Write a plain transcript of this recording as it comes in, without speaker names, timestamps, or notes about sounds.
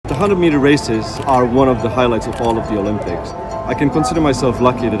100-meter races are one of the highlights of all of the Olympics. I can consider myself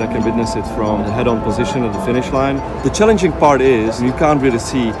lucky that I can witness it from the head-on position at the finish line. The challenging part is you can't really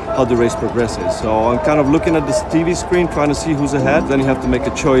see how the race progresses. So I'm kind of looking at this TV screen trying to see who's ahead. Then you have to make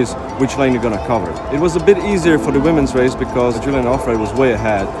a choice which lane you're going to cover. It was a bit easier for the women's race because Julian Offred was way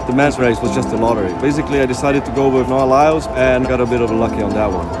ahead. The men's race was just a lottery. Basically, I decided to go with Noah Lyles and got a bit of a lucky on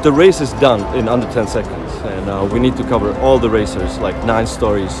that one. The race is done in under 10 seconds. And we need to cover all the racers, like 9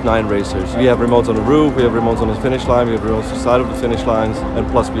 stories, 9 racers. We have remotes on the roof, we have remotes on the finish line, we have remotes on the side of the finish lines, and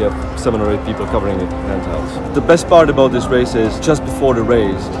plus we have 7 or 8 people covering it handhelds. The best part about this race is just before the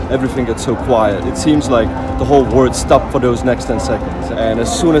race, everything gets so quiet. It seems like the whole world stopped for those next 10 seconds. And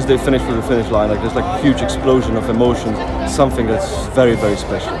as soon as they finish with the finish line, like there's like a huge explosion of emotion, something that's very, very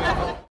special.